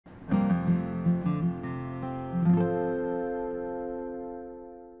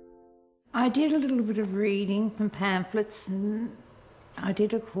I did a little bit of reading from pamphlets and I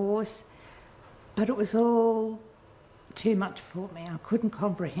did a course, but it was all too much for me. I couldn't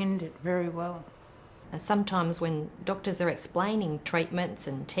comprehend it very well. Sometimes when doctors are explaining treatments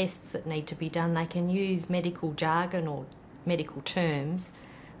and tests that need to be done, they can use medical jargon or medical terms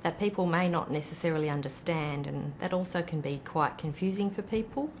that people may not necessarily understand, and that also can be quite confusing for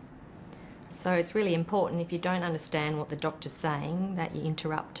people. So it's really important, if you don't understand what the doctor's saying, that you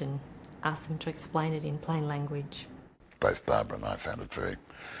interrupt and ask them to explain it in plain language. Both Barbara and I found it very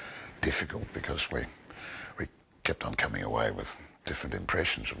difficult because we kept on coming away with different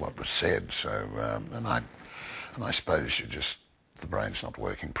impressions of what was said. So, and I suppose the brain's not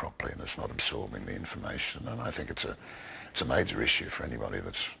working properly and it's not absorbing the information. And I think it's a major issue for anybody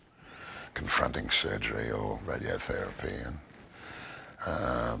that's confronting surgery or radiotherapy,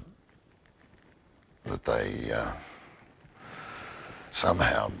 and that they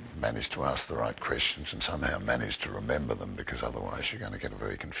somehow manage to ask the right questions and somehow manage to remember them, because otherwise you're going to get a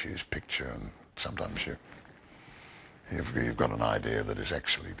very confused picture, and sometimes you've got an idea that is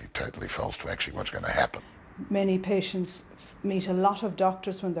actually totally false to actually what's going to happen. Many patients meet a lot of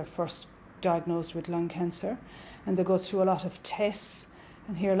doctors when they're first diagnosed with lung cancer, and they go through a lot of tests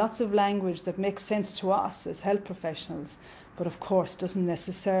and hear lots of language that makes sense to us as health professionals, but of course doesn't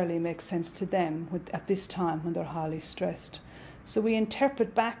necessarily make sense to them at this time when they're highly stressed. So we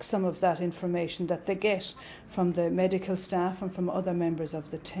interpret back some of that information that they get from the medical staff and from other members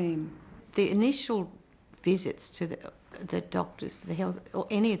of the team. The initial visits to the doctors, the health, or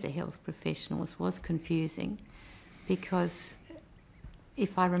any of the health professionals, was confusing, because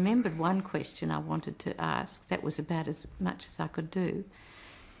if I remembered one question I wanted to ask, that was about as much as I could do.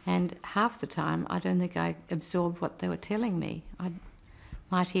 And half the time, I don't think I absorbed what they were telling me. I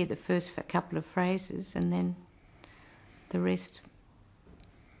might hear the first couple of phrases, and then the rest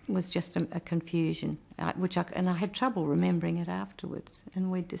was just a confusion, and I had trouble remembering it afterwards,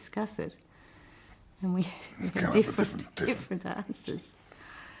 and we'd discuss it, and we had different answers.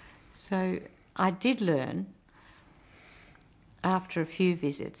 So I did learn, after a few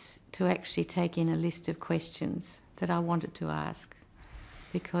visits, to actually take in a list of questions that I wanted to ask,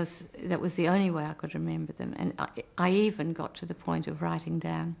 because that was the only way I could remember them. And I even got to the point of writing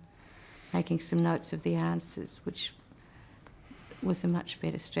down, making some notes of the answers, which was a much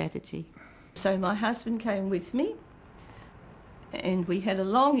better strategy. So my husband came with me, and we had a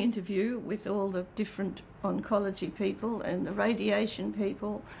long interview with all the different oncology people and the radiation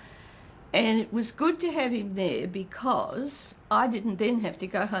people, and it was good to have him there because I didn't then have to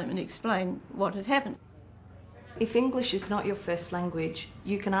go home and explain what had happened. If English is not your first language,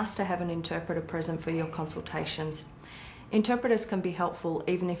 you can ask to have an interpreter present for your consultations. Interpreters can be helpful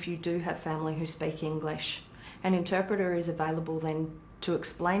even if you do have family who speak English. An interpreter is available then to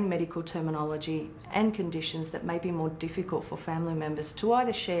explain medical terminology and conditions that may be more difficult for family members to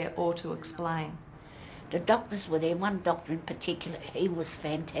either share or to explain. The doctors were there. One doctor in particular, he was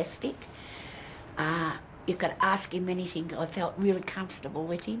fantastic. You could ask him anything. I felt really comfortable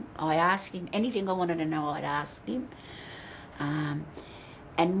with him. I asked him anything I wanted to know, I'd ask him.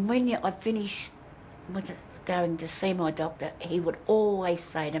 And when I finished with going to see my doctor, he would always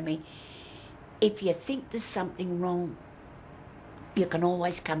say to me, if you think there's something wrong, you can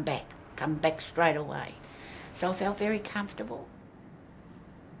always come back straight away. So I felt very comfortable.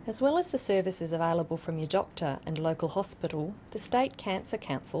 As well as the services available from your doctor and local hospital, the State Cancer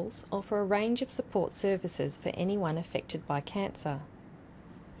Councils offer a range of support services for anyone affected by cancer.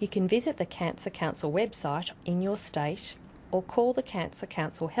 You can visit the Cancer Council website in your state or call the Cancer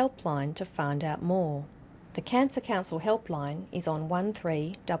Council helpline to find out more. The Cancer Council helpline is on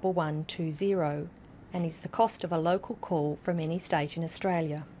 131120 and is the cost of a local call from any state in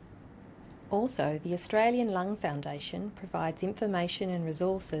Australia. Also, the Australian Lung Foundation provides information and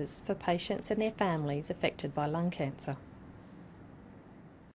resources for patients and their families affected by lung cancer.